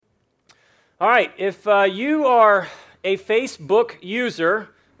All right, if you are a Facebook user,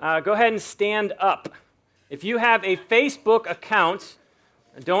 go ahead and stand up. If you have a Facebook account,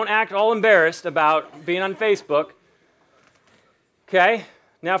 don't act all embarrassed about being on Facebook. Okay,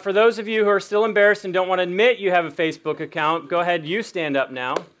 now for those of you who are still embarrassed and don't want to admit you have a Facebook account, go ahead, you stand up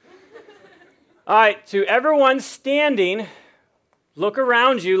now. All right, to everyone standing, look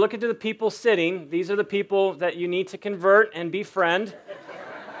around you, look into the people sitting. These are the people that you need to convert and befriend.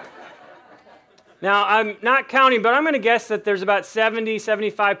 Now, I'm not counting, but I'm going to guess that there's about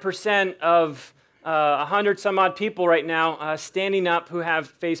 75% of 100 some odd people right now standing up who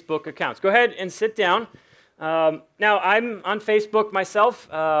have Facebook accounts. Go ahead and sit down. Now, I'm on Facebook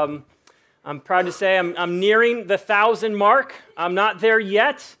myself. I'm proud to say I'm nearing the 1,000 mark. I'm not there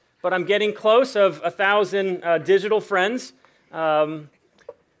yet, but I'm getting close of 1,000 digital friends. I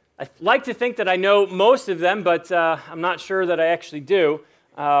like to think that I know most of them, but I'm not sure that I actually do.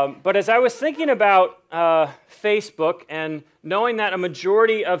 But as I was thinking about Facebook and knowing that a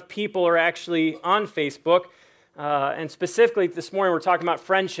majority of people are actually on Facebook, and specifically this morning we're talking about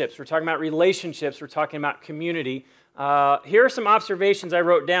friendships, we're talking about relationships, we're talking about community. Here are some observations I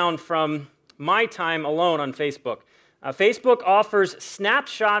wrote down from my time alone on Facebook. Facebook offers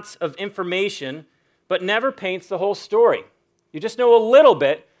snapshots of information, but never paints the whole story. You just know a little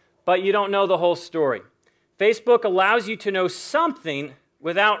bit, but you don't know the whole story. Facebook allows you to know something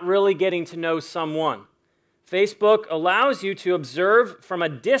without really getting to know someone. Facebook allows you to observe from a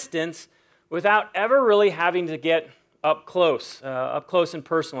distance without ever really having to get up close and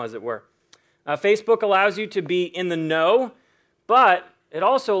personal, as it were. Facebook allows you to be in the know, but it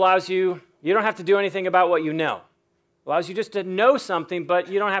also allows you don't have to do anything about what you know. It allows you just to know something, but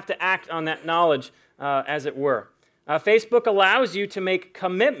you don't have to act on that knowledge, as it were. Facebook allows you to make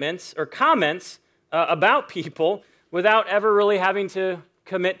commitments or comments about people without ever really having to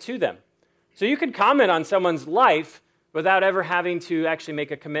commit to them. So you can comment on someone's life without ever having to actually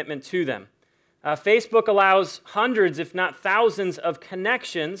make a commitment to them. Facebook allows hundreds, if not thousands, of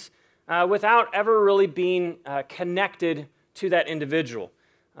connections without ever really being connected to that individual.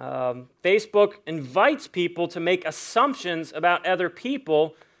 Facebook invites people to make assumptions about other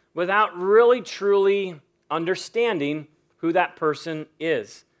people without really truly understanding who that person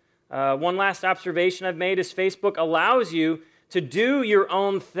is. One last observation I've made is Facebook allows you to do your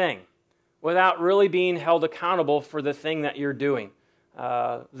own thing without really being held accountable for the thing that you're doing.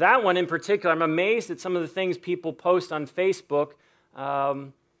 That one in particular, I'm amazed at some of the things people post on Facebook,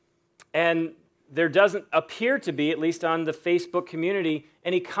 and there doesn't appear to be, at least on the Facebook community,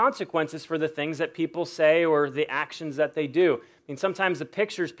 any consequences for the things that people say or the actions that they do. I mean, sometimes the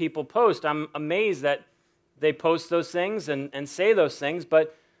pictures people post, I'm amazed that they post those things and say those things,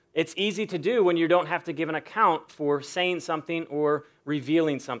 but it's easy to do when you don't have to give an account for saying something or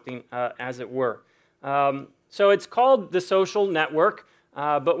revealing something, as it were. So it's called the social network,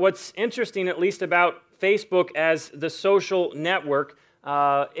 but what's interesting, at least about Facebook as the social network,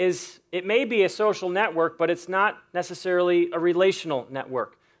 is it may be a social network, but it's not necessarily a relational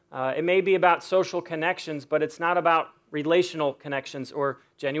network. It may be about social connections, but it's not about relational connections or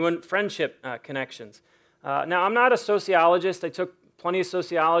genuine friendship connections. Now, I'm not a sociologist. I took plenty of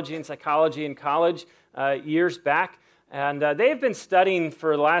sociology and psychology in college years back, and they've been studying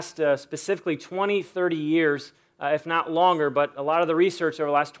for the last specifically 20, 30 years, if not longer, but a lot of the research over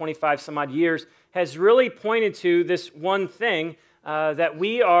the last 25 some odd years has really pointed to this one thing, that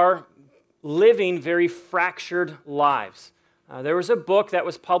we are living very fractured lives. There was a book that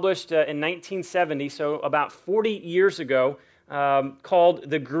was published in 1970, so about 40 years ago, called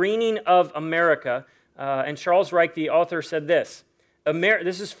The Greening of America, and Charles Reich, the author, said this.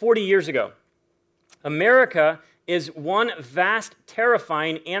 This is 40 years ago. America is one vast,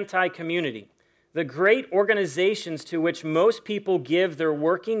 terrifying anti-community. The great organizations to which most people give their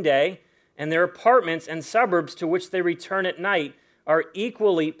working day and their apartments and suburbs to which they return at night are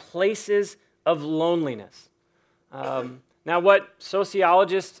equally places of loneliness. Now, what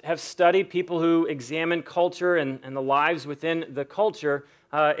sociologists have studied, people who examine culture and the lives within the culture,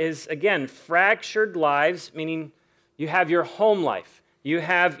 is, again, fractured lives, meaning you have your home life, you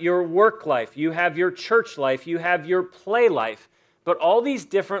have your work life, you have your church life, you have your play life, but all these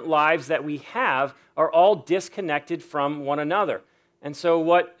different lives that we have are all disconnected from one another. And so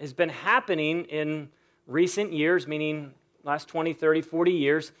what has been happening in recent years, meaning last 20, 30, 40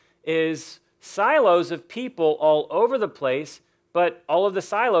 years, is silos of people all over the place, but all of the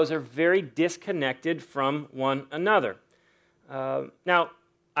silos are very disconnected from one another. Now,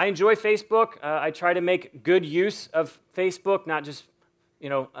 I enjoy Facebook. I try to make good use of Facebook, not just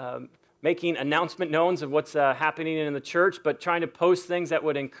making announcement knowns of what's happening in the church, but trying to post things that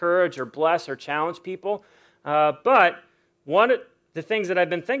would encourage or bless or challenge people. But one of the things that I've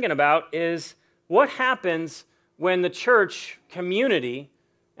been thinking about is what happens when the church community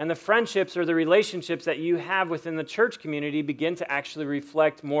and the friendships or the relationships that you have within the church community begin to actually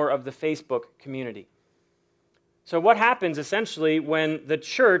reflect more of the Facebook community. So what happens essentially when the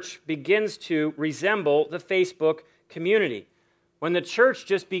church begins to resemble the Facebook community? When the church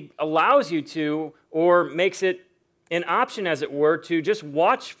just allows you to, or makes it an option, as it were, to just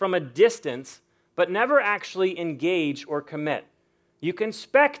watch from a distance, but never actually engage or commit. You can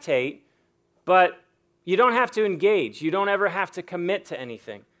spectate, but you don't have to engage. You don't ever have to commit to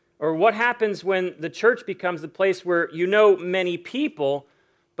anything. Or what happens when the church becomes the place where you know many people,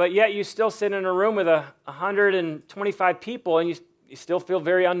 but yet you still sit in a room with 125 people and you still feel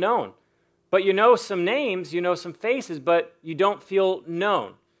very unknown. But you know some names, you know some faces, but you don't feel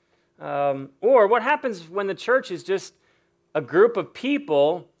known. Or what happens when the church is just a group of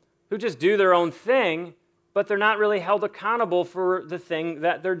people who just do their own thing, but they're not really held accountable for the thing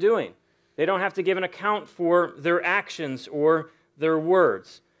that they're doing. They don't have to give an account for their actions or their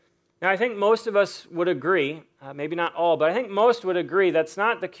words. Now, I think most of us would agree, maybe not all, but I think most would agree that's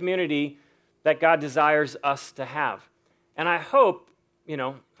not the community that God desires us to have. And I hope,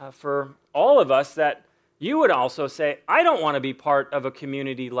 for all of us that you would also say, I don't want to be part of a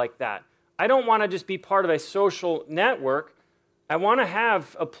community like that. I don't want to just be part of a social network. I want to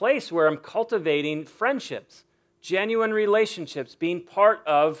have a place where I'm cultivating friendships, genuine relationships, being part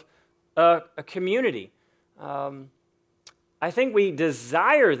of a community. I think we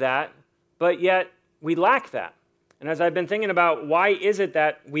desire that, but yet we lack that. And as I've been thinking about why is it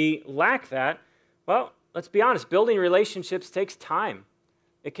that we lack that, well, let's be honest, building relationships takes time.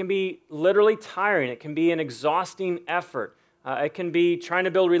 It can be literally tiring. It can be an exhausting effort. It can be trying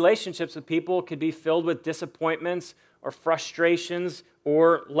to build relationships with people. It could be filled with disappointments or frustrations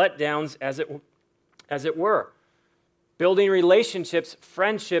or letdowns, as it were. Building relationships,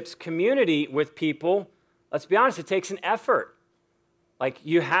 friendships, community with people, let's be honest, it takes an effort. Like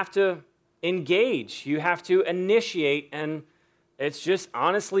you have to engage, you have to initiate, and it's just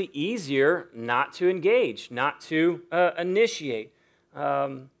honestly easier not to engage, not to initiate. If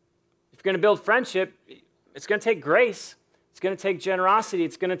you're going to build friendship, it's going to take grace, it's going to take generosity,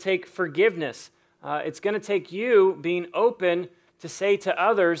 it's going to take forgiveness. It's going to take you being open to say to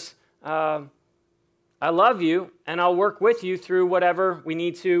others, I love you, and I'll work with you through whatever we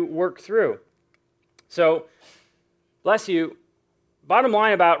need to work through. So, bless you. Bottom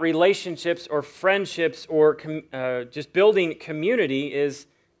line about relationships or friendships or just building community is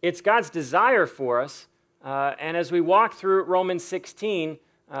it's God's desire for us. And as we walk through Romans 16,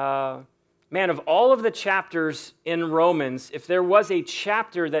 of all of the chapters in Romans, if there was a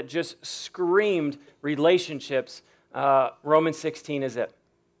chapter that just screamed relationships, Romans 16 is it.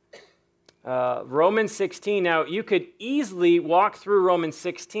 Romans 16, now you could easily walk through Romans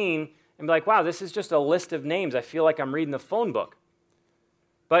 16 and be like, wow, this is just a list of names. I feel like I'm reading the phone book.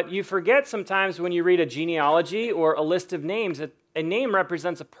 But you forget sometimes when you read a genealogy or a list of names that a name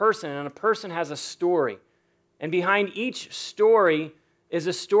represents a person, and a person has a story. And behind each story is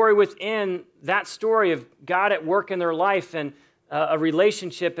a story within that story of God at work in their life and a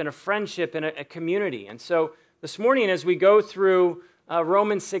relationship and a friendship and a community. And so this morning as we go through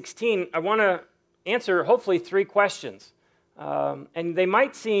Romans 16, I want to answer hopefully 3 questions. And they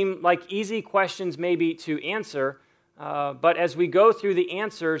might seem like easy questions maybe to answer, but as we go through the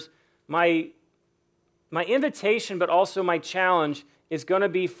answers, my invitation but also my challenge is going to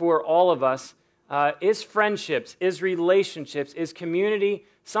be for all of us. Is friendships, is relationships, is community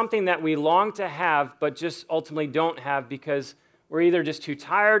something that we long to have but just ultimately don't have because we're either just too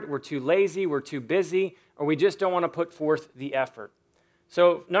tired, we're too lazy, we're too busy, or we just don't want to put forth the effort?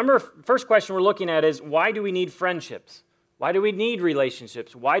 So first question we're looking at is, why do we need friendships? Why do we need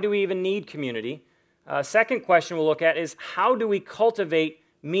relationships? Why do we even need community? Second question we'll look at is, how do we cultivate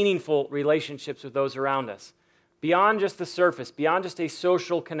meaningful relationships with those around us? Beyond just the surface, beyond just a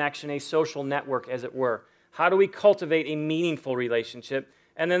social connection, a social network, as it were. How do we cultivate a meaningful relationship?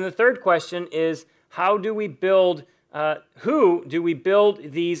 And then the third question is, who do we build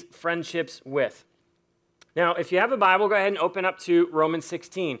these friendships with? Now, if you have a Bible, go ahead and open up to Romans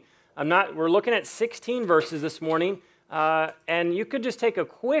 16. We're looking at 16 verses this morning, and you could just take a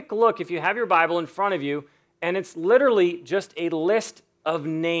quick look if you have your Bible in front of you, and it's literally just a list of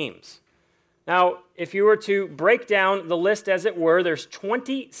names. Now, if you were to break down the list as it were, there's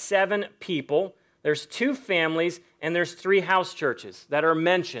 27 people, there's 2 families, and there's 3 house churches that are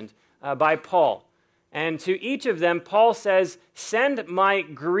mentioned by Paul. And to each of them, Paul says, send my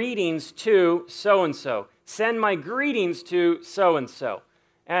greetings to so-and-so. Send my greetings to so-and-so.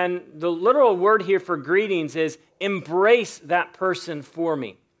 And the literal word here for greetings is embrace that person for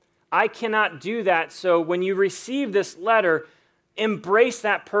me. I cannot do that, so when you receive this letter, embrace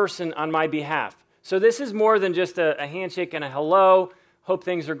that person on my behalf. So this is more than just a handshake and a hello, hope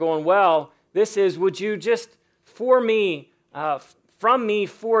things are going well. This is, would you just, for me, from me,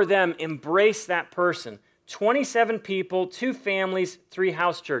 for them, embrace that person. 27 people, 2 families, 3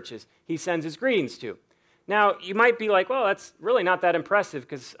 house churches he sends his greetings to. Now, you might be like, well, that's really not that impressive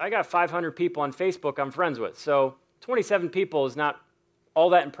because I got 500 people on Facebook I'm friends with. So 27 people is not all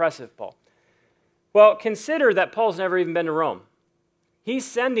that impressive, Paul. Well, consider that Paul's never even been to Rome. He's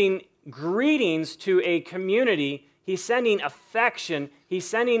sending greetings to a community. He's sending affection. He's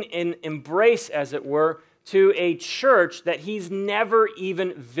sending an embrace, as it were, to a church that he's never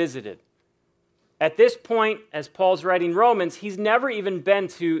even visited. At this point, as Paul's writing Romans, he's never even been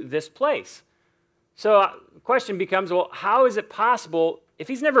to this place. So the question becomes, well, how is it possible, if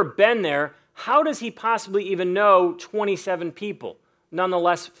he's never been there, how does he possibly even know 27 people,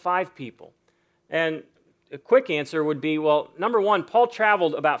 nonetheless 5 people? And a quick answer would be, well, number one, Paul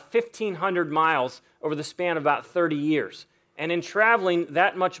traveled about 1,500 miles over the span of about 30 years. And in traveling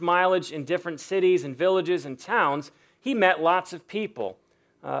that much mileage in different cities and villages and towns, he met lots of people.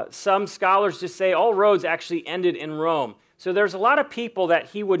 Some scholars just say all roads actually ended in Rome. So there's a lot of people that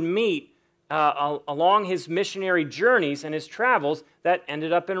he would meet along his missionary journeys and his travels that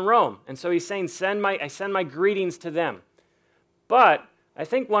ended up in Rome. And so he's saying, I send my greetings to them. But I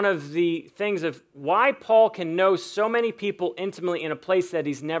think one of the things of why Paul can know so many people intimately in a place that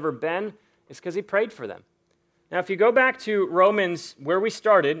he's never been is because he prayed for them. Now, if you go back to Romans, where we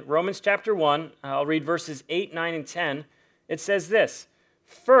started, Romans chapter 1, I'll read verses 8, 9, and 10. It says this,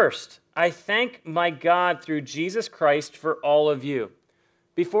 "First, I thank my God through Jesus Christ for all of you."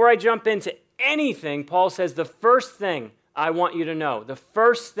 Before I jump into anything, Paul says the first thing I want you to know, the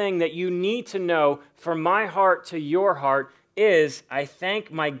first thing that you need to know from my heart to your heart is, I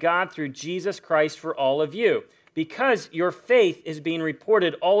thank my God through Jesus Christ for all of you, because your faith is being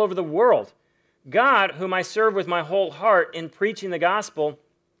reported all over the world. God, whom I serve with my whole heart in preaching the gospel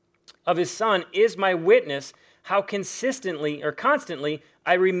of his Son, is my witness how constantly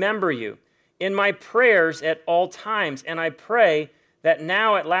I remember you in my prayers at all times, and I pray that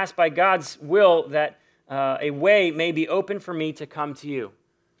now at last by God's will that a way may be open for me to come to you.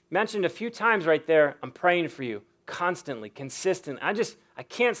 Mentioned a few times right there, I'm praying for you constantly, consistently. I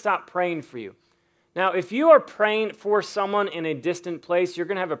can't stop praying for you. Now, if you are praying for someone in a distant place, you're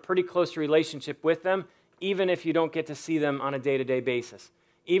going to have a pretty close relationship with them, even if you don't get to see them on a day-to-day basis,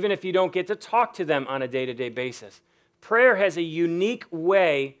 even if you don't get to talk to them on a day-to-day basis. Prayer has a unique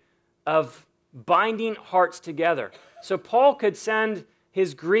way of binding hearts together. So Paul could send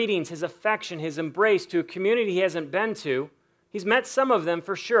his greetings, his affection, his embrace to a community he hasn't been to. He's met some of them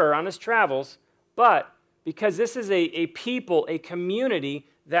for sure on his travels, but because this is a people, a community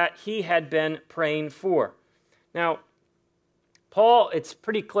that he had been praying for. Now, Paul, it's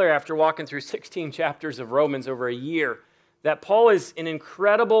pretty clear after walking through 16 chapters of Romans over a year that Paul is an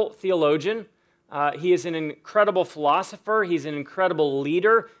incredible theologian. He is an incredible philosopher. He's an incredible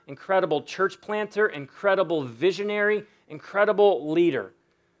leader, incredible church planter, incredible visionary, incredible leader.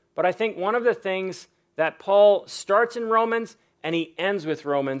 But I think one of the things that Paul starts in Romans and he ends with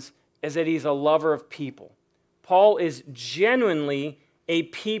Romans is that he's a lover of people. Paul is genuinely a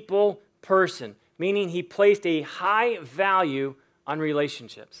people person, meaning he placed a high value on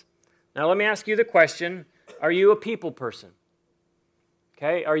relationships. Now let me ask you the question, are you a people person?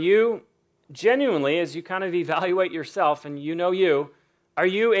 Okay, are you genuinely, as you kind of evaluate yourself and you know you, are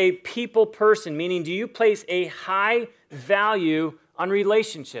you a people person, meaning do you place a high value on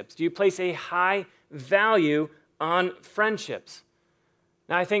relationships? Do you place a high value on friendships?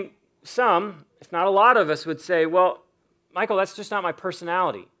 Now I think some, if not a lot of us, would say, well, Michael, that's just not my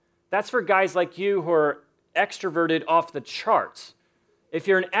personality. That's for guys like you who are extroverted off the charts. If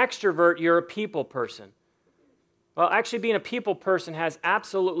you're an extrovert, you're a people person. Well, actually being a people person has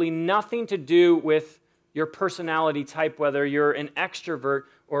absolutely nothing to do with your personality type, whether you're an extrovert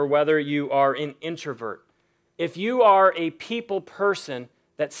or whether you are an introvert. If you are a people person,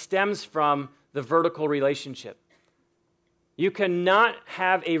 that stems from the vertical relationship. You cannot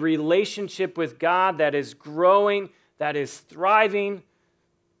have a relationship with God that is growing, that is thriving,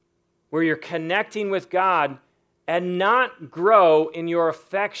 where you're connecting with God and not grow in your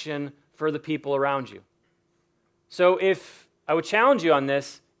affection for the people around you. So if I would challenge you on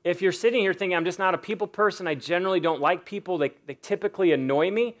this, if you're sitting here thinking, I'm just not a people person, I generally don't like people, they typically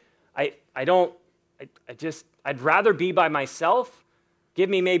annoy me, I I'd rather be by myself. Give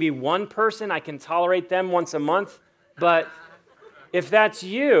me maybe one person. I can tolerate them once a month. But if that's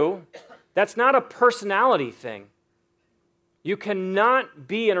you, that's not a personality thing. You cannot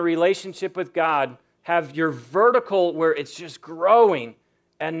be in a relationship with God, have your vertical where it's just growing,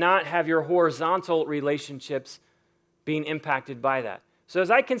 and not have your horizontal relationships being impacted by that. So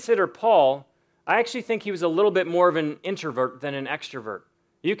as I consider Paul, I actually think he was a little bit more of an introvert than an extrovert.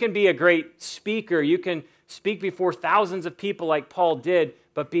 You can be a great speaker, you can speak before thousands of people like Paul did,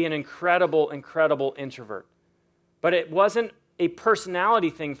 but be an incredible, incredible introvert. But it wasn't a personality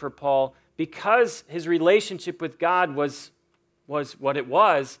thing for Paul because his relationship with God was what it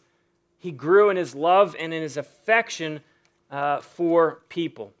was. He grew in his love and in his affection for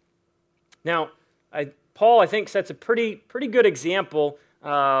people. Now, Paul, I think, sets a pretty good example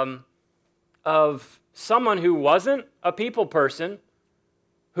of someone who wasn't a people person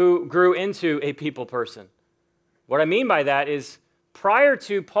who grew into a people person. What I mean by that is prior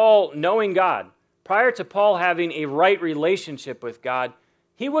to Paul knowing God, prior to Paul having a right relationship with God,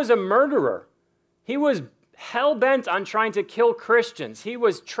 he was a murderer. He was hell-bent on trying to kill Christians. He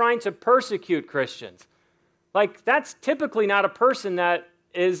was trying to persecute Christians. Like, that's typically not a person that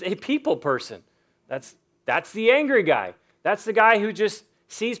is a people person. That's the angry guy. That's the guy who just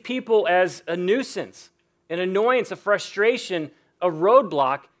sees people as a nuisance, an annoyance, a frustration, a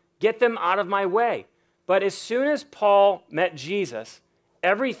roadblock. Get them out of my way. But as soon as Paul met Jesus,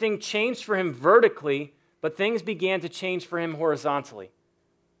 everything changed for him vertically, but things began to change for him horizontally.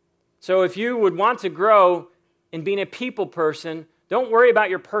 So if you would want to grow in being a people person, don't worry about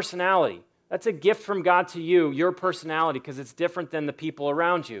your personality. That's a gift from God to you, your personality, because it's different than the people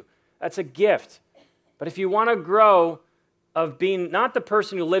around you. That's a gift. But if you want to grow of being not the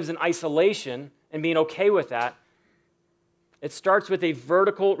person who lives in isolation and being okay with that, it starts with a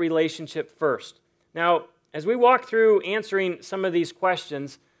vertical relationship first. Now, as we walk through answering some of these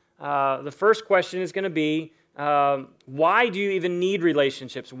questions, the first question is going to be, why do you even need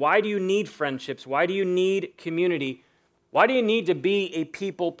relationships? Why do you need friendships? Why do you need community? Why do you need to be a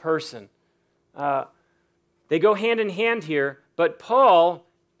people person? They go hand in hand here, but Paul,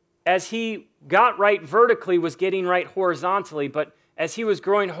 as he got right vertically, was getting right horizontally, but as he was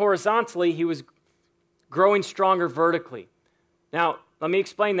growing horizontally, he was growing stronger vertically. Now, let me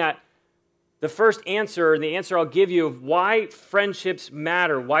explain that. The first answer, and the answer I'll give you of why friendships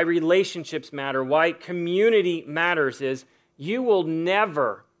matter, why relationships matter, why community matters is you will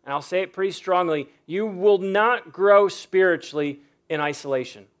never, and I'll say it pretty strongly, you will not grow spiritually in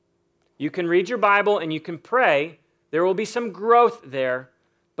isolation. You can read your Bible and you can pray. There will be some growth there,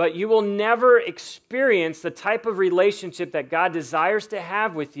 but you will never experience the type of relationship that God desires to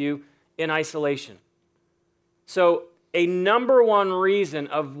have with you in isolation. So, a number one reason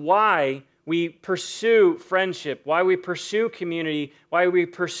of why we pursue friendship, why we pursue community, why we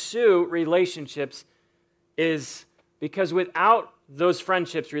pursue relationships is because without those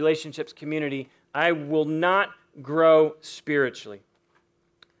friendships, relationships, community, I will not grow spiritually.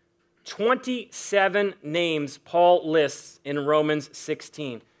 27 names Paul lists in Romans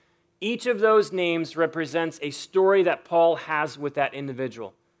 16. Each of those names represents a story that Paul has with that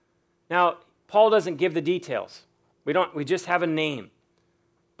individual. Now, Paul doesn't give the details. We just have a name.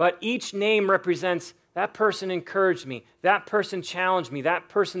 But each name represents that person encouraged me, that person challenged me, that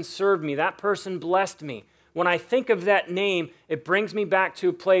person served me, that person blessed me. When I think of that name, it brings me back to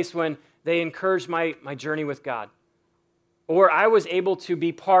a place when they encouraged my journey with God. Or I was able to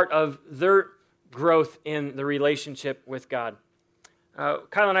be part of their growth in the relationship with God.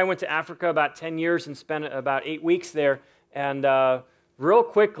 Kyle and I went to Africa about 10 years and spent about 8 weeks there. And real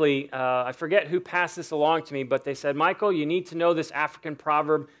quickly, I forget who passed this along to me, but they said, Michael, you need to know this African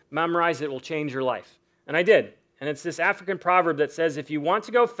proverb. Memorize it, it will change your life. And I did. And it's this African proverb that says, if you want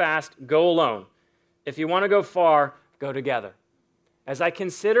to go fast, go alone. If you want to go far, go together. As I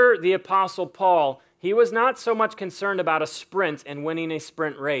consider the Apostle Paul, he was not so much concerned about a sprint and winning a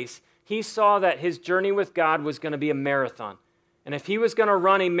sprint race. He saw that his journey with God was going to be a marathon. And if he was going to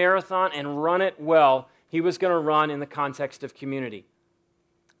run a marathon and run it well, he was going to run in the context of community.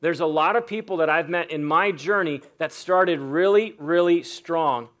 There's a lot of people that I've met in my journey that started really, really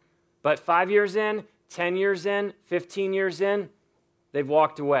strong. But 5 years in, 10 years in, 15 years in, they've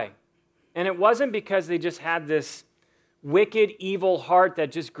walked away. And it wasn't because they just had this wicked, evil heart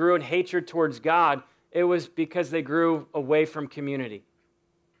that just grew in hatred towards God. It was because they grew away from community.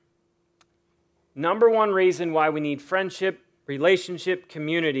 Number one reason why we need friendship, relationship,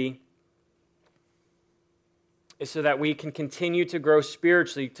 community is so that we can continue to grow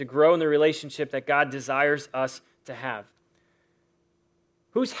spiritually, to grow in the relationship that God desires us to have.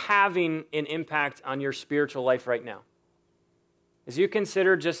 Who's having an impact on your spiritual life right now? As you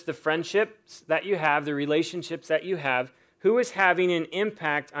consider just the friendships that you have, the relationships that you have, who is having an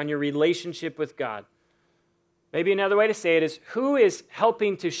impact on your relationship with God? Maybe another way to say it is, who is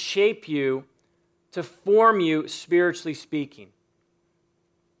helping to shape you, to form you spiritually speaking?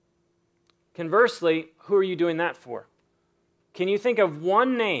 Conversely, who are you doing that for? Can you think of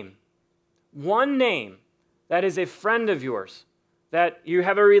one name that is a friend of yours, that you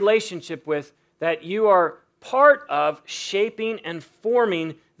have a relationship with, that you are part of shaping and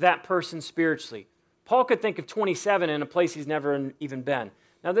forming that person spiritually? Paul could think of 27 in a place he's never even been.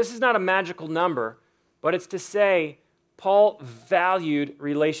 Now, this is not a magical number, but it's to say Paul valued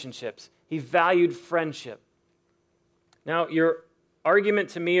relationships. He valued friendship. Now, your argument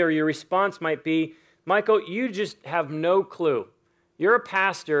to me or your response might be, Michael, you just have no clue. You're a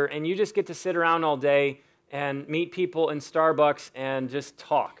pastor and you just get to sit around all day and meet people in Starbucks and just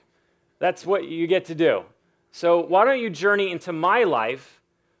talk. That's what you get to do. So why don't you journey into my life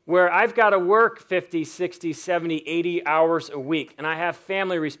where I've got to work 50, 60, 70, 80 hours a week, and I have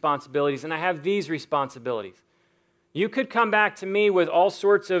family responsibilities, and I have these responsibilities. You could come back to me with all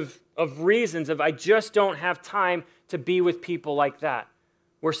sorts of reasons of I just don't have time to be with people like that,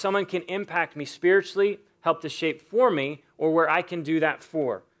 where someone can impact me spiritually, help to shape for me, or where I can do that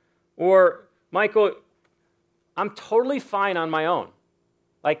for. Or, Michael, I'm totally fine on my own.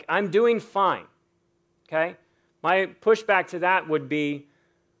 Like, I'm doing fine, okay? My pushback to that would be,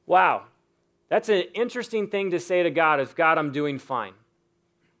 wow, that's an interesting thing to say to God, is God, I'm doing fine.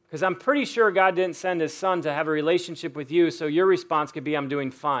 Because I'm pretty sure God didn't send his son to have a relationship with you, so your response could be, I'm doing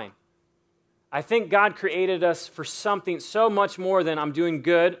fine. I think God created us for something so much more than I'm doing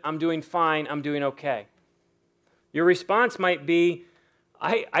good, I'm doing fine, I'm doing okay. Your response might be,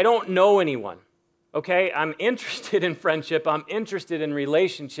 I don't know anyone, okay? I'm interested in friendship, I'm interested in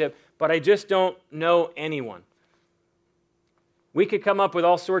relationship, but I just don't know anyone. We could come up with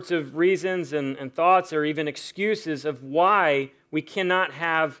all sorts of reasons and thoughts or even excuses of why we cannot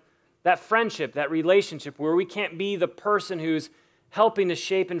have that friendship, that relationship, where we can't be the person who's helping to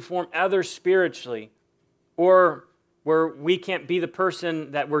shape and form others spiritually, or where we can't be the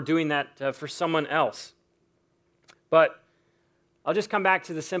person that we're doing that for someone else. But I'll just come back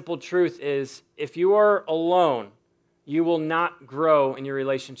to the simple truth is, if you are alone, you will not grow in your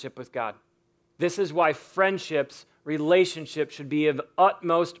relationship with God. This is why friendships, relationships should be of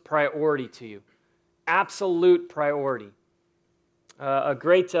utmost priority to you. Absolute priority. A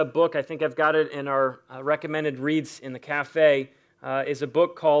great book, I think I've got it in our recommended reads in the cafe, is a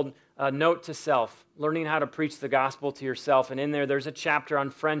book called Note to Self, Learning How to Preach the Gospel to Yourself. And in there's a chapter on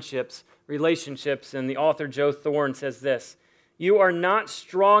friendships, relationships, and the author, Joe Thorne, says this: you are not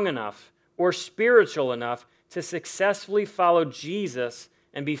strong enough or spiritual enough to successfully follow Jesus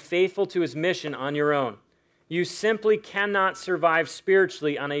and be faithful to his mission on your own. You simply cannot survive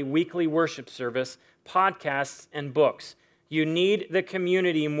spiritually on a weekly worship service, podcasts, and books. You need the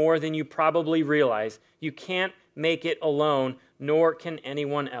community more than you probably realize. You can't make it alone, nor can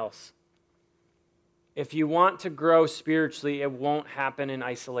anyone else. If you want to grow spiritually, it won't happen in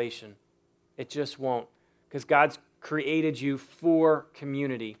isolation. It just won't. Because God's created you for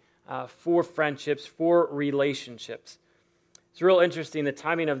community, for friendships, for relationships. It's real interesting. The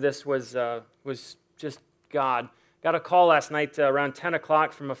timing of this was just God. Got a call last night around 10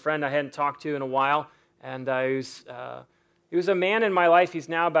 o'clock from a friend I hadn't talked to in a while, and he was a man in my life. He's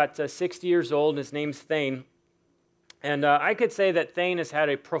now about 60 years old, and his name's Thane. And I could say that Thane has had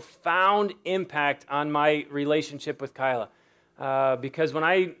a profound impact on my relationship with Kyla, because when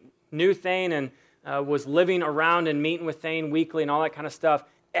I knew Thane and was living around and meeting with Thane weekly and all that kind of stuff,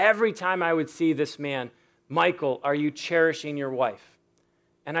 every time I would see this man, Michael, are you cherishing your wife?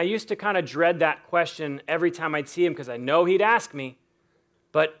 And I used to kind of dread that question every time I'd see him, because I know he'd ask me.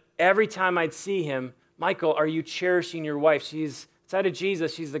 But every time I'd see him, Michael, are you cherishing your wife? She's, outside of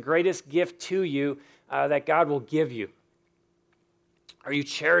Jesus, she's the greatest gift to you that God will give you. Are you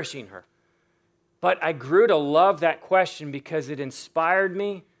cherishing her? But I grew to love that question because it inspired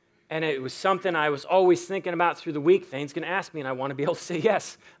me, and it was something I was always thinking about through the week. Thane's going to ask me, and I want to be able to say,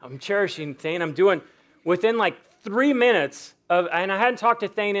 yes, I'm cherishing Thane. I'm doing, within like 3 minutes, and I hadn't talked to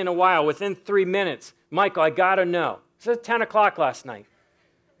Thane in a while, within 3 minutes, Michael, I got to know. This is 10 o'clock last night.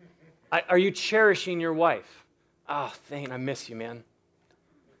 Are you cherishing your wife? Oh, Thane, I miss you, man.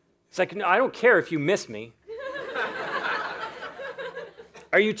 It's like, no, I don't care if you miss me.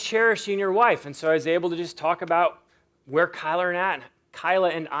 Are you cherishing your wife? And so I was able to just talk about where Kyla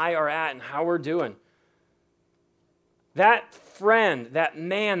and I are at and how we're doing. That friend, that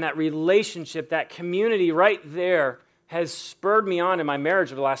man, that relationship, that community right there has spurred me on in my marriage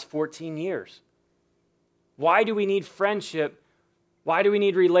over the last 14 years. Why do we need friendship? Why do we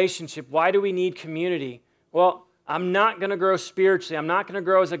need relationship? Why do we need community? Well, I'm not going to grow spiritually. I'm not going to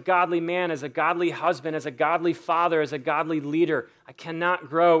grow as a godly man, as a godly husband, as a godly father, as a godly leader. I cannot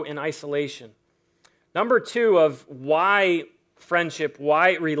grow in isolation. Number 2 of why friendship,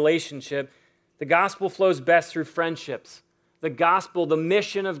 why relationship, the gospel flows best through friendships. The gospel, the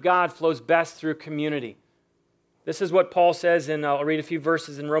mission of God flows best through community. This is what Paul says I'll read a few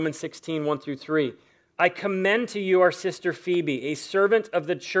verses in Romans 16, 1 through 3. I commend to you our sister Phoebe, a servant of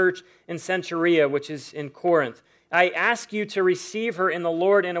the church in Cenchrea, which is in Corinth. I ask you to receive her in the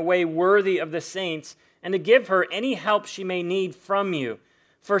Lord in a way worthy of the saints, and to give her any help she may need from you.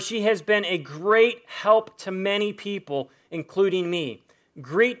 For she has been a great help to many people, including me.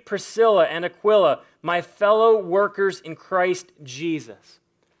 Greet Priscilla and Aquila, my fellow workers in Christ Jesus.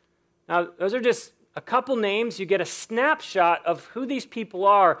 Now, those are just a couple names. You get a snapshot of who these people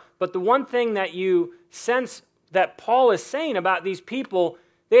are, but the one thing that you sense that Paul is saying about these people,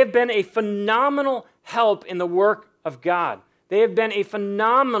 they have been a phenomenal help in the work of God. They have been a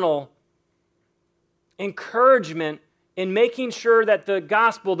phenomenal encouragement in making sure that the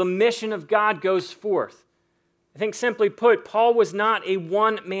gospel, the mission of God, goes forth. I think simply put, Paul was not a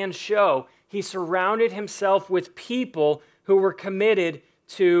one-man show. He surrounded himself with people who were committed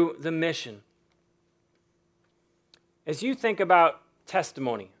to the mission. As you think about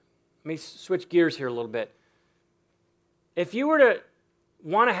testimony, let me switch gears here a little bit. If you were to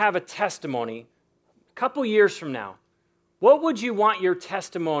want to have a testimony a couple years from now, what would you want your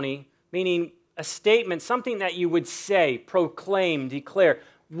testimony, meaning a statement, something that you would say, proclaim, declare,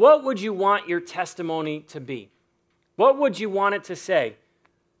 what would you want your testimony to be? What would you want it to say?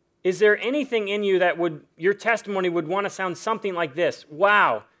 Is there anything in you that your testimony would want to sound something like this?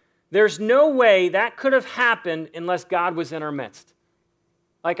 Wow, there's no way that could have happened unless God was in our midst.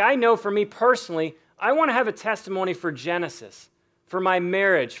 Like I know for me personally, I want to have a testimony for Genesis, for my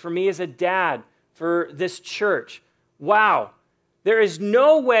marriage, for me as a dad, for this church. Wow, there is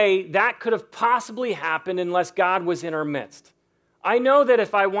no way that could have possibly happened unless God was in our midst. I know that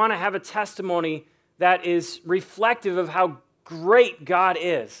if I want to have a testimony that is reflective of how great God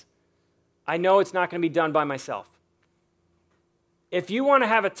is, I know it's not going to be done by myself. If you want to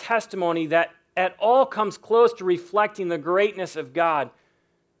have a testimony that at all comes close to reflecting the greatness of God,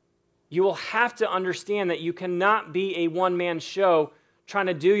 you will have to understand that you cannot be a one-man show trying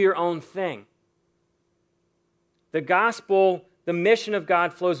to do your own thing. The gospel, the mission of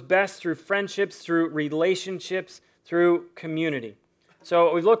God flows best through friendships, through relationships, through community.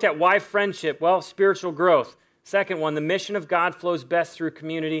 So we've looked at why friendship. Well, spiritual growth. Second one, the mission of God flows best through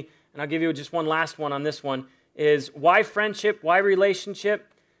community. And I'll give you just one last one on this one, is why friendship, why relationship?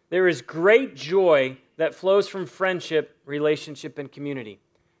 There is great joy that flows from friendship, relationship, and community.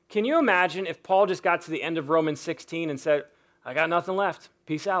 Can you imagine if Paul just got to the end of Romans 16 and said, I got nothing left,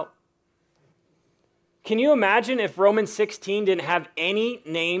 peace out? Can you imagine if Romans 16 didn't have any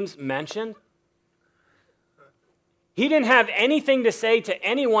names mentioned? He didn't have anything to say to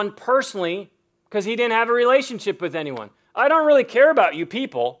anyone personally because he didn't have a relationship with anyone. I don't really care about you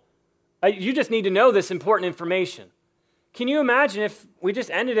people. You just need to know this important information. Can you imagine if we just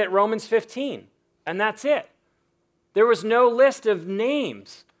ended at Romans 15 and that's it? There was no list of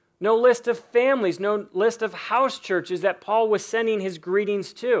names, no list of families, no list of house churches that Paul was sending his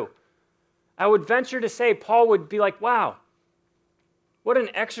greetings to. I would venture to say Paul would be like, wow, what an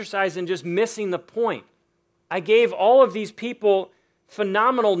exercise in just missing the point. I gave all of these people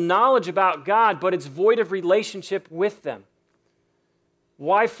phenomenal knowledge about God, but it's void of relationship with them.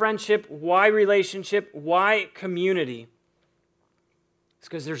 Why friendship? Why relationship? Why community? It's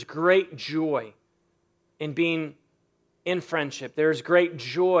because there's great joy in being in friendship. There's great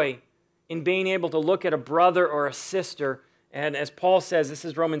joy in being able to look at a brother or a sister. And as Paul says, this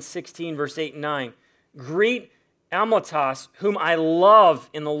is Romans 16, verse 8 and 9. Greet Amlatos, whom I love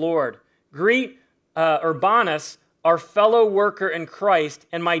in the Lord. Greet Urbanus, our fellow worker in Christ,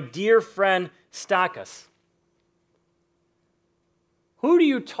 and my dear friend Stachys. Who do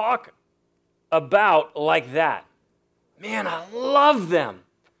you talk about like that? Man, I love them.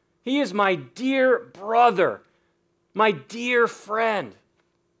 He is my dear brother, my dear friend.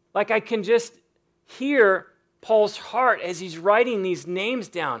 Like I can just hear Paul's heart as he's writing these names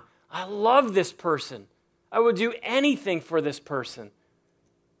down. I love this person. I would do anything for this person.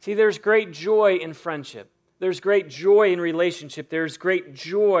 See, there's great joy in friendship. There's great joy in relationship. There's great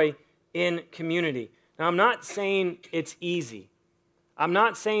joy in community. Now, I'm not saying it's easy. I'm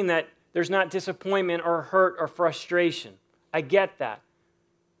not saying that there's not disappointment or hurt or frustration. I get that.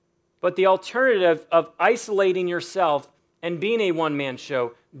 But the alternative of isolating yourself and being a one-man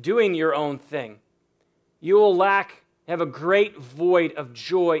show, doing your own thing, you will have a great void of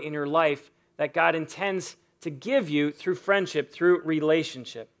joy in your life that God intends to give you through friendship, through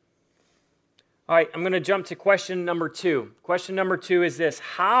relationship. All right, I'm going to jump to question number 2. Question number 2 is this: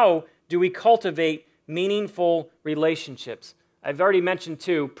 how do we cultivate meaningful relationships? I've already mentioned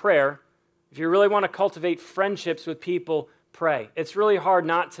 2, prayer. If you really want to cultivate friendships with people, pray. It's really hard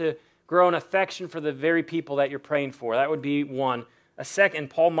not to grow an affection for the very people that you're praying for. That would be one. A second,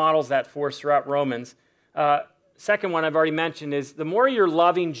 Paul models that for us throughout Romans. Second one I've already mentioned is the more you're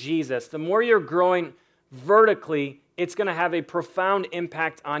loving Jesus, the more you're growing vertically, it's going to have a profound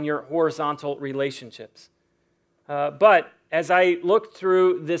impact on your horizontal relationships. But as I looked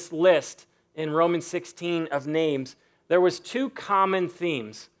through this list in Romans 16 of names, there was 2 common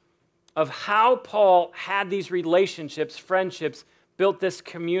themes of how Paul had these relationships, friendships, built this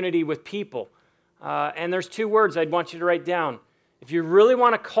community with people. And there's 2 words I'd want you to write down. If you really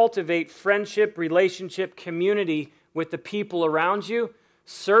want to cultivate friendship, relationship, community with the people around you,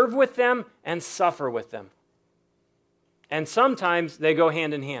 serve with them and suffer with them. And sometimes they go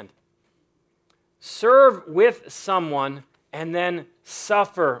hand in hand. Serve with someone and then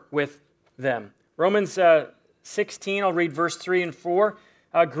suffer with them. Romans 16, I'll read verse 3 and 4.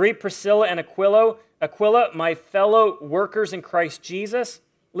 Greet Priscilla and Aquila, my fellow workers in Christ Jesus.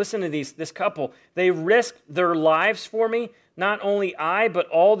 Listen to this couple. They risked their lives for me. Not only I, but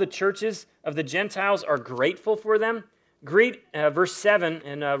all the churches of the Gentiles are grateful for them. Greet, verse 7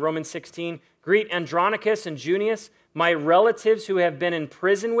 in Romans 16, greet Andronicus and Junius, my relatives who have been in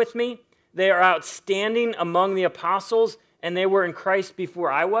prison with me. They are outstanding among the apostles, and they were in Christ before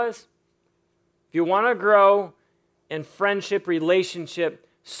I was. If you want to grow in friendship, relationship,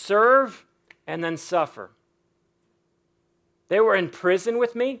 serve and then suffer. They were in prison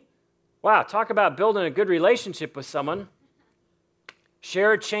with me. Wow, talk about building a good relationship with someone.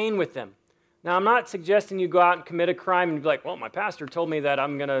 Share a chain with them. Now, I'm not suggesting you go out and commit a crime and be like, well, my pastor told me that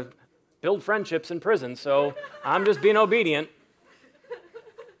I'm going to build friendships in prison, so I'm just being obedient.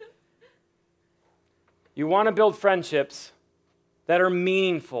 You want to build friendships that are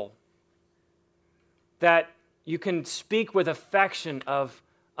meaningful, that you can speak with affection of,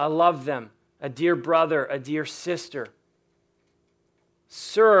 I love them, a dear brother, a dear sister.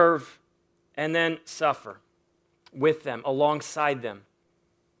 Serve and then suffer with them, alongside them.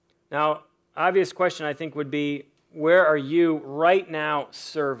 Now, obvious question I think would be, where are you right now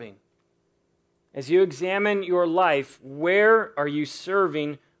serving? As you examine your life, where are you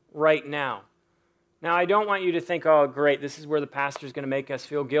serving right now? Now, I don't want you to think, oh, great, this is where the pastor's going to make us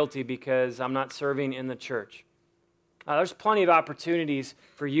feel guilty because I'm not serving in the church. There's plenty of opportunities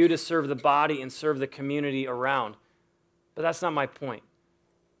for you to serve the body and serve the community around. But that's not my point.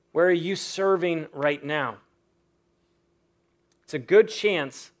 Where are you serving right now? It's a good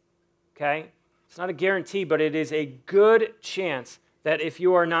chance, okay? It's not a guarantee, but it is a good chance that if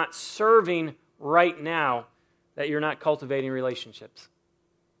you are not serving right now, that you're not cultivating relationships.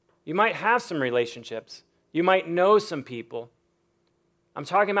 You might have some relationships. You might know some people. I'm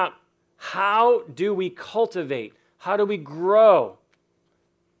talking about how do we cultivate? How do we grow,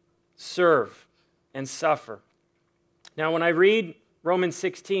 serve, and suffer? Now, when I read Romans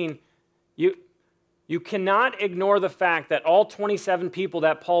 16, you cannot ignore the fact that all 27 people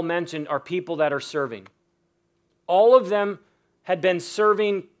that Paul mentioned are people that are serving. All of them had been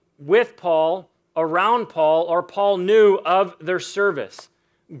serving with Paul, around Paul, or Paul knew of their service.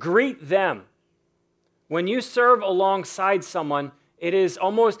 Greet them. When you serve alongside someone, it is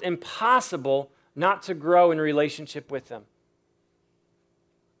almost impossible not to grow in relationship with them.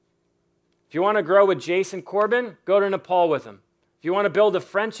 If you want to grow with Jason Corbin, go to Nepal with him. If you want to build a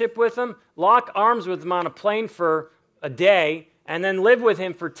friendship with him, lock arms with him on a plane for a day and then live with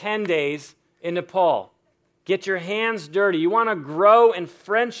him for 10 days in Nepal. Get your hands dirty. You want to grow in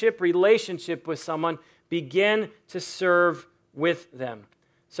friendship, relationship with someone, begin to serve with them.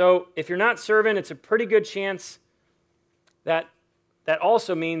 So if you're not serving, it's a pretty good chance that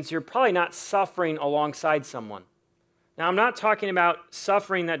also means you're probably not suffering alongside someone. Now, I'm not talking about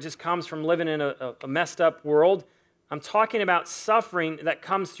suffering that just comes from living in a messed up world. I'm talking about suffering that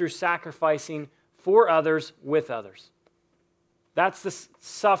comes through sacrificing for others with others. That's the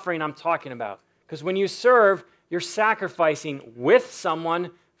suffering I'm talking about. Because when you serve, you're sacrificing with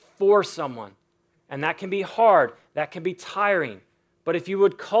someone for someone. And that can be hard. That can be tiring. But if you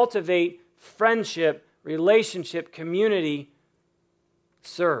would cultivate friendship, relationship, community,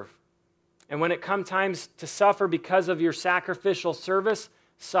 serve. And when it comes times to suffer because of your sacrificial service,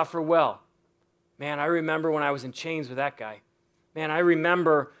 suffer well. Man, I remember when I was in chains with that guy. Man, I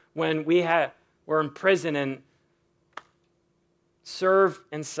remember when we're in prison and serve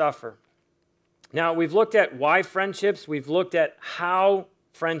and suffer. Now, we've looked at why friendships. We've looked at how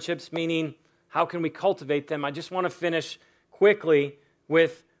friendships, meaning how can we cultivate them. I just want to finish quickly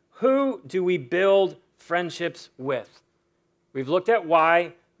with who do we build friendships with? We've looked at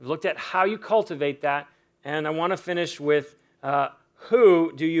why. We've looked at how you cultivate that. And I want to finish with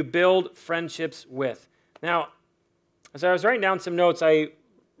who do you build friendships with? Now, as I was writing down some notes, I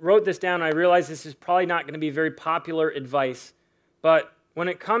wrote this down. I realized this is probably not going to be very popular advice. But when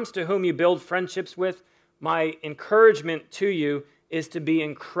it comes to whom you build friendships with, my encouragement to you is to be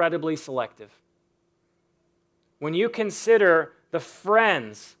incredibly selective. When you consider the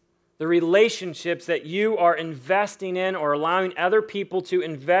friends, the relationships that you are investing in or allowing other people to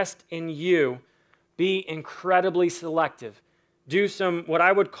invest in you, be incredibly selective. Do some, what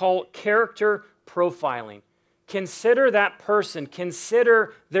I would call, character profiling. Consider that person.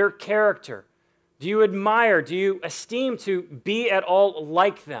 Consider their character. Do you admire, do you esteem to be at all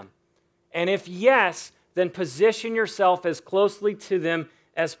like them? And if yes, then position yourself as closely to them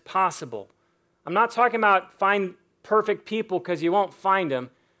as possible. I'm not talking about find perfect people because you won't find them,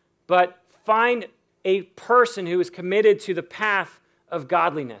 but find a person who is committed to the path of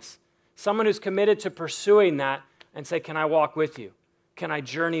godliness. Someone who's committed to pursuing that and say, can I walk with you? Can I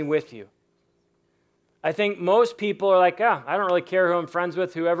journey with you? I think most people are like, I don't really care who I'm friends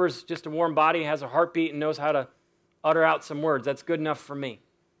with. Whoever's just a warm body, has a heartbeat, and knows how to utter out some words. That's good enough for me.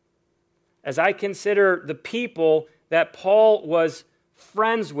 As I consider the people that Paul was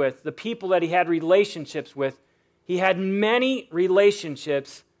friends with, the people that he had relationships with, he had many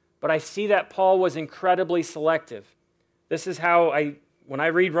relationships, but I see that Paul was incredibly selective. This is how when I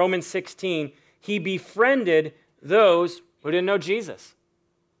read Romans 16, he befriended those who didn't know Jesus.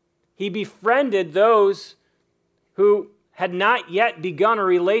 He befriended those who had not yet begun a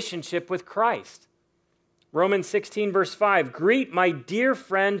relationship with Christ. Romans 16, verse 5, greet my dear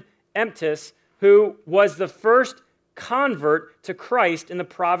friend Emptus, who was the first convert to Christ in the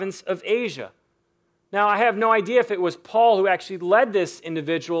province of Asia. Now, I have no idea if it was Paul who actually led this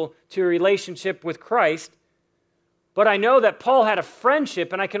individual to a relationship with Christ, but I know that Paul had a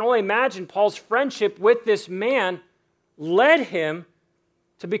friendship, and I can only imagine Paul's friendship with this man led him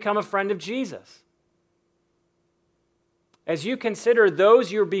to become a friend of Jesus. As you consider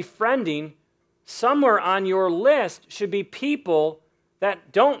those you're befriending, somewhere on your list should be people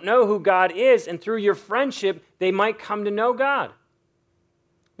that don't know who God is, and through your friendship, they might come to know God.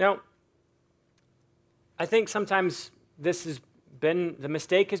 Now, I think sometimes the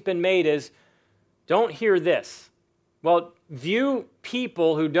mistake has been made is, don't hear this. Well, view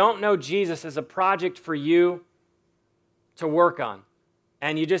people who don't know Jesus as a project for you to work on.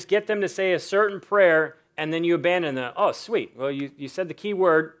 And you just get them to say a certain prayer, and then you abandon them. Oh, sweet. Well, you said the key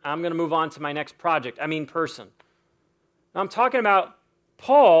word. I'm going to move on to my next project. Person. Now, I'm talking about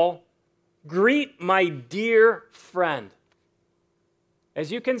Paul, greet my dear friend.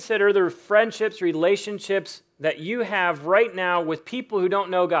 As you consider the friendships, relationships that you have right now with people who don't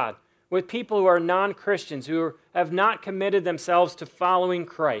know God, with people who are non-Christians, who have not committed themselves to following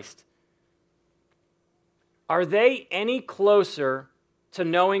Christ, are they any closer to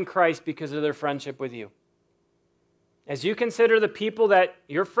knowing Christ because of their friendship with you? As you consider the people that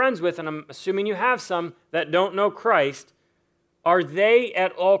you're friends with, and I'm assuming you have some that don't know Christ, are they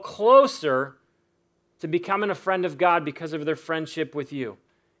at all closer to becoming a friend of God because of their friendship with you?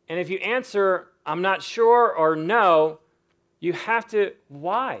 And if you answer, I'm not sure, or no, you have to,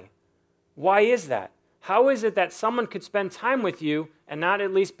 why? Why is that? How is it that someone could spend time with you and not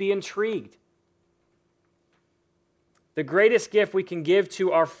at least be intrigued? The greatest gift we can give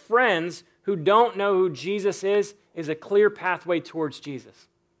to our friends who don't know who Jesus is a clear pathway towards Jesus.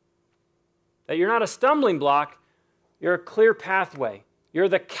 That you're not a stumbling block, you're a clear pathway. You're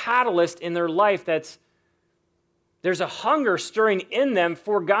the catalyst in their life there's a hunger stirring in them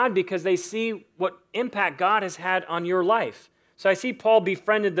for God because they see what impact God has had on your life. So I see Paul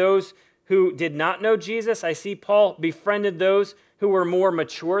befriended those who did not know Jesus. I see Paul befriended those who were more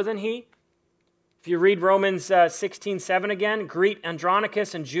mature than he. If you read Romans 16:7 again, greet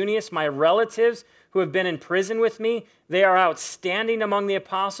Andronicus and Junius, my relatives who have been in prison with me. They are outstanding among the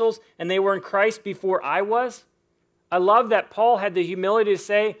apostles, and they were in Christ before I was. I love that Paul had the humility to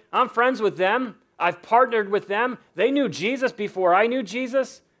say, I'm friends with them. I've partnered with them. They knew Jesus before I knew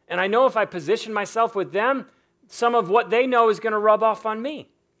Jesus, and I know if I position myself with them, some of what they know is going to rub off on me.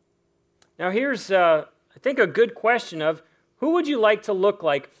 Now here's, I think, a good question of, who would you like to look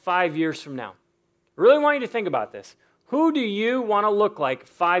like 5 years from now? I really want you to think about this. Who do you want to look like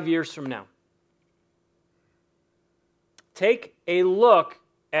 5 years from now? Take a look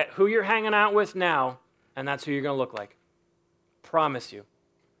at who you're hanging out with now, and that's who you're going to look like. Promise you.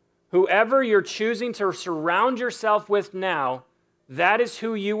 Whoever you're choosing to surround yourself with now, that is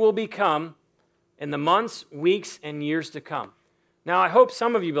who you will become in the months, weeks, and years to come. Now, I hope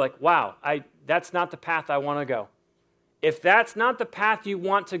some of you be like, wow, that's not the path I want to go. If that's not the path you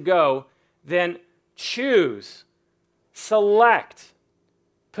want to go, then choose, select,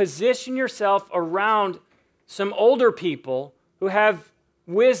 position yourself around some older people who have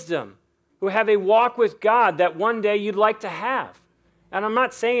wisdom, who have a walk with God that one day you'd like to have. And I'm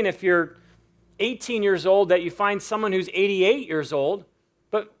not saying if you're 18 years old that you find someone who's 88 years old,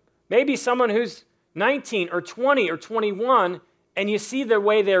 but maybe someone who's 19 or 20 or 21, and you see the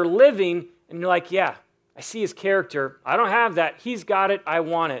way they're living, and you're like, yeah, I see his character. I don't have that. He's got it. I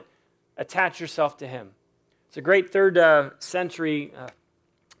want it. Attach yourself to him. It's a great third century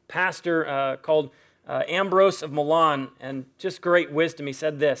pastor called Ambrose of Milan, and just great wisdom. He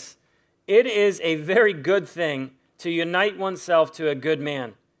said this: "It is a very good thing to unite oneself to a good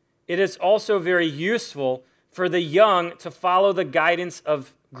man. It is also very useful for the young to follow the guidance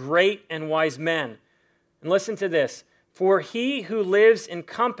of great and wise men." And listen to this: "For he who lives in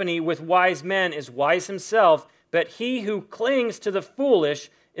company with wise men is wise himself, but he who clings to the foolish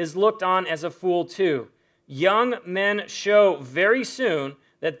is looked on as a fool too. Young men show very soon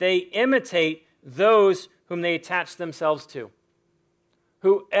that they imitate those whom they attach themselves to."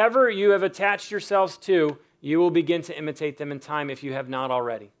 Whoever you have attached yourselves to, you will begin to imitate them in time if you have not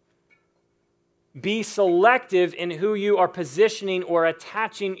already. Be selective in who you are positioning or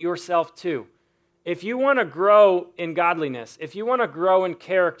attaching yourself to. If you want to grow in godliness, if you want to grow in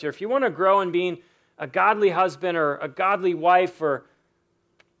character, if you want to grow in being a godly husband or a godly wife, or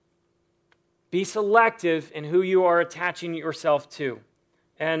be selective in who you are attaching yourself to.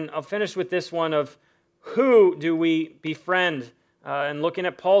 And I'll finish with this one of who do we befriend? And looking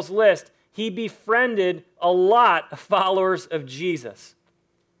at Paul's list, he befriended a lot of followers of Jesus.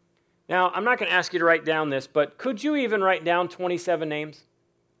 Now, I'm not going to ask you to write down this, but could you even write down 27 names?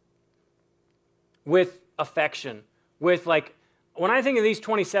 With affection, with like, when I think of these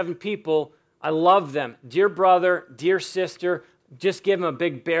 27 people, I love them. Dear brother, dear sister, just give them a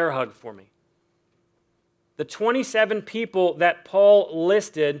big bear hug for me. The 27 people that Paul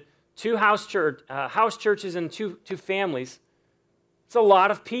listed, two house churches and two families, it's a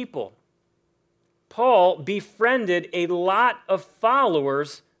lot of people. Paul befriended a lot of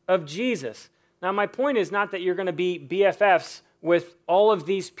followers of Jesus. Now, my point is not that you're going to be BFFs with all of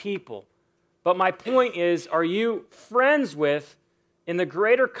these people. But my point is, are you friends with, in the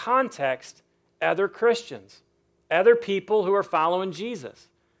greater context, other Christians, other people who are following Jesus?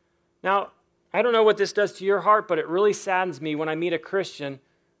 Now, I don't know what this does to your heart, but it really saddens me when I meet a Christian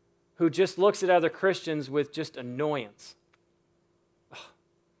who just looks at other Christians with just annoyance.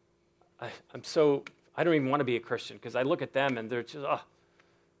 I don't even want to be a Christian because I look at them and they're just,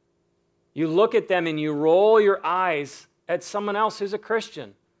 You look at them and you roll your eyes at someone else who's a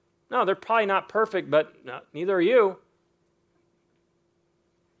Christian. No, they're probably not perfect, but neither are you.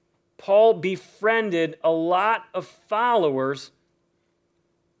 Paul befriended a lot of followers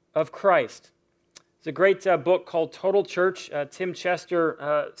of Christ. It's a great book called Total Church. Tim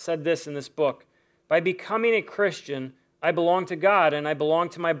Chester said this in this book: "By becoming a Christian, I belong to God and I belong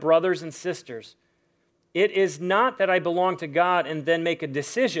to my brothers and sisters. It is not that I belong to God and then make a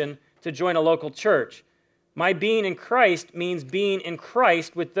decision to join a local church. My being in Christ means being in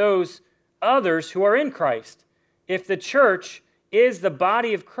Christ with those others who are in Christ. If the church is the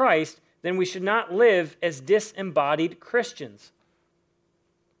body of Christ, then we should not live as disembodied Christians."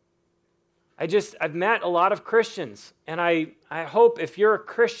 I've met a lot of Christians, and I hope if you're a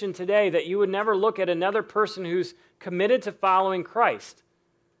Christian today that you would never look at another person who's committed to following Christ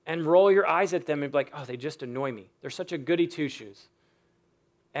and roll your eyes at them and be like, oh, they just annoy me. They're such a goody two-shoes.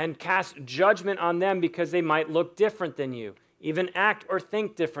 And cast judgment on them because they might look different than you, even act or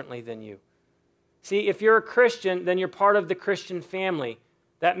think differently than you. See, if you're a Christian, then you're part of the Christian family.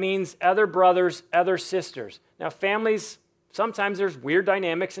 That means other brothers, other sisters. Now, families, sometimes there's weird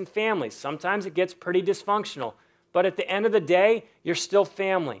dynamics in families. Sometimes it gets pretty dysfunctional. But at the end of the day, you're still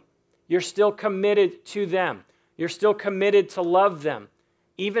family. You're still committed to them. You're still committed to love them.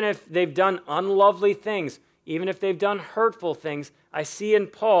 Even if they've done unlovely things, even if they've done hurtful things, I see in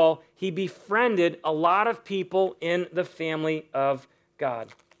Paul, he befriended a lot of people in the family of God.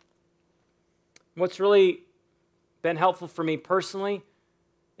 What's really been helpful for me personally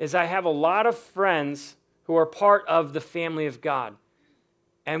is I have a lot of friends who are part of the family of God.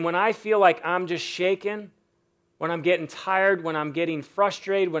 And when I feel like I'm just shaken, when I'm getting tired, when I'm getting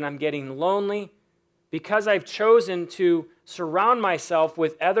frustrated, when I'm getting lonely, because I've chosen to surround myself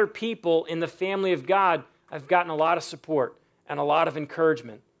with other people in the family of God, I've gotten a lot of support and a lot of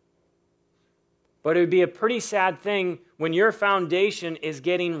encouragement. But it would be a pretty sad thing when your foundation is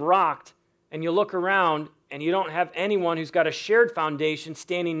getting rocked and you look around and you don't have anyone who's got a shared foundation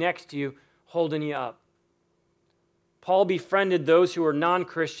standing next to you holding you up. Paul befriended those who were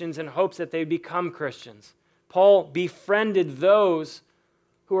non-Christians in hopes that they'd become Christians. Paul befriended those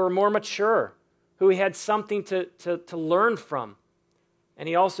who were more mature, who he had something to learn from. And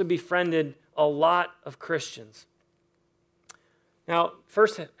he also befriended a lot of Christians. Now,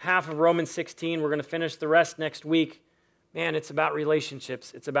 first half of Romans 16, we're going to finish the rest next week. Man, it's about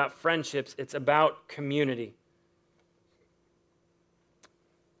relationships. It's about friendships. It's about community.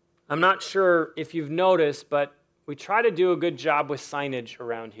 I'm not sure if you've noticed, but we try to do a good job with signage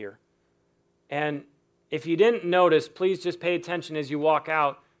around here. And if you didn't notice, please just pay attention as you walk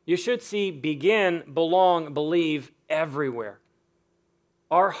out. You should see begin, belong, believe everywhere.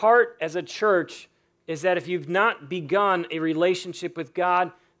 Our heart as a church is that if you've not begun a relationship with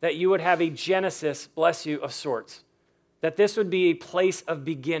God, that you would have a genesis, bless you, of sorts. That this would be a place of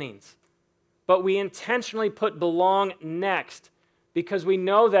beginnings. But we intentionally put belong next because we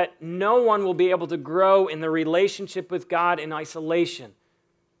know that no one will be able to grow in the relationship with God in isolation.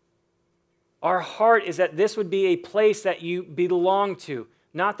 Our heart is that this would be a place that you belong to,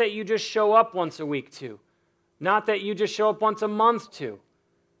 not that you just show up once a week to, not that you just show up once a month to,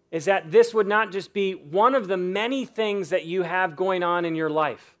 is that this would not just be one of the many things that you have going on in your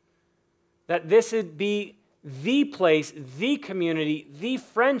life, that this would be the place, the community, the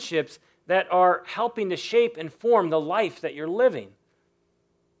friendships that are helping to shape and form the life that you're living.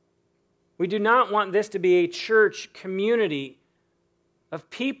 We do not want this to be a church community of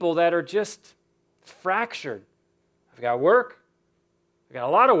people that are just fractured. I've got work. I've got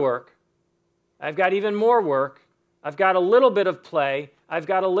a lot of work. I've got even more work. I've got a little bit of play. I've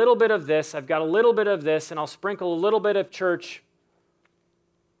got a little bit of this. I've got a little bit of this, and I'll sprinkle a little bit of church.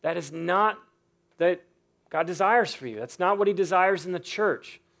 That is not that God desires for you. That's not what he desires in the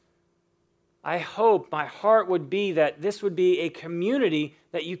church. I hope my heart would be that this would be a community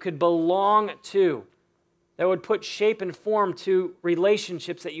that you could belong to, that would put shape and form to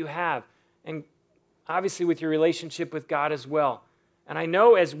relationships that you have, and obviously with your relationship with God as well. And I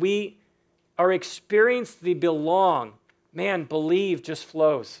know as we are experiencing the belong, man, believe just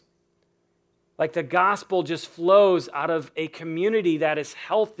flows. Like the gospel just flows out of a community that is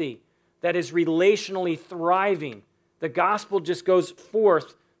healthy, that is relationally thriving. The gospel just goes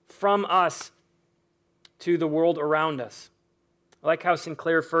forth from us to the world around us. I like how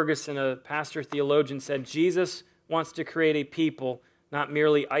Sinclair Ferguson, a pastor theologian, said, Jesus wants to create a people, not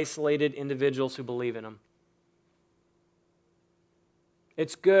merely isolated individuals who believe in him.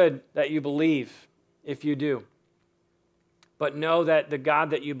 It's good that you believe if you do. But know that the God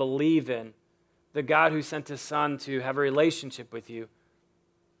that you believe in, the God who sent his son to have a relationship with you,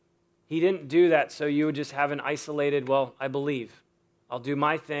 he didn't do that so you would just have an isolated, well, I believe. I'll do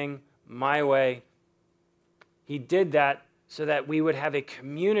my thing, my way. He did that so that we would have a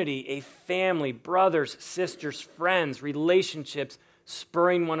community, a family, brothers, sisters, friends, relationships,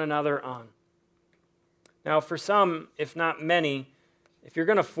 spurring one another on. Now, for some, if not many, if you're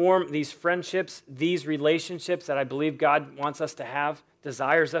going to form these friendships, these relationships that I believe God wants us to have,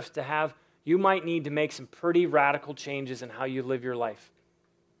 desires us to have, you might need to make some pretty radical changes in how you live your life.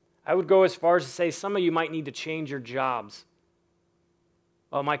 I would go as far as to say some of you might need to change your jobs.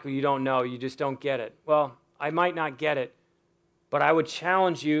 Oh, Michael, you don't know. You just don't get it. Well, I might not get it, but I would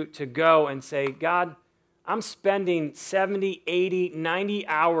challenge you to go and say, God, I'm spending 70, 80, 90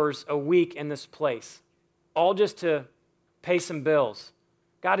 hours a week in this place, all just to pay some bills.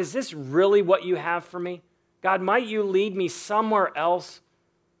 God, is this really what you have for me? God, might you lead me somewhere else?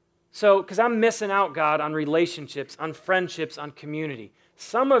 So, because I'm missing out, God, on relationships, on friendships, on community.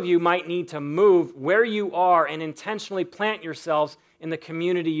 Some of you might need to move where you are and intentionally plant yourselves in the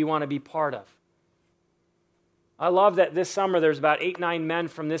community you want to be part of. I love that this summer there's about 8, 9 men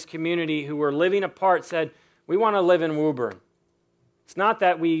from this community who were living apart said, we want to live in Woburn. It's not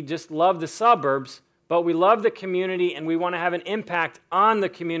that we just love the suburbs, but we love the community and we want to have an impact on the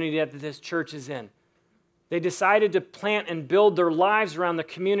community that this church is in. They decided to plant and build their lives around the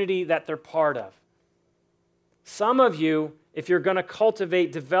community that they're part of. Some of you, if you're going to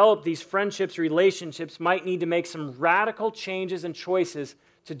cultivate, develop these friendships, relationships, might need to make some radical changes and choices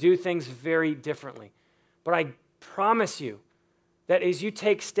to do things very differently. But I promise you that as you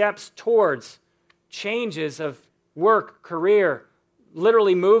take steps towards changes of work, career,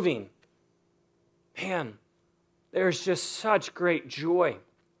 literally moving, man, there's just such great joy.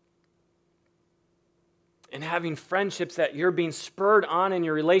 and having friendships that you're being spurred on in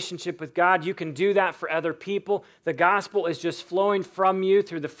your relationship with God. You can do that for other people. The gospel is just flowing from you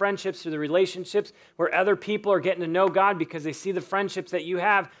through the friendships, through the relationships, where other people are getting to know God because they see the friendships that you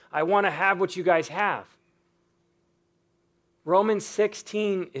have. I want to have what you guys have. Romans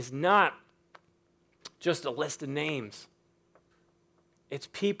 16 is not just a list of names. It's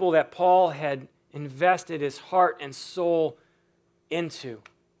people that Paul had invested his heart and soul into.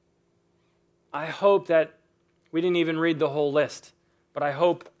 I hope that we didn't even read the whole list, but I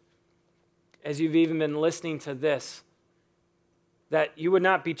hope as you've even been listening to this, that you would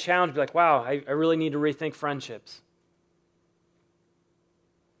not be challenged, be like, wow, I really need to rethink friendships.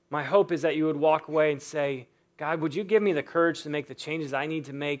 My hope is that you would walk away and say, God, would you give me the courage to make the changes I need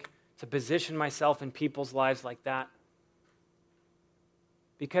to make to position myself in people's lives like that?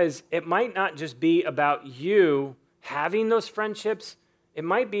 Because it might not just be about you having those friendships, it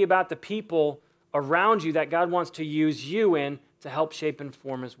might be about the people around you that God wants to use you in to help shape and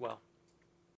form as well.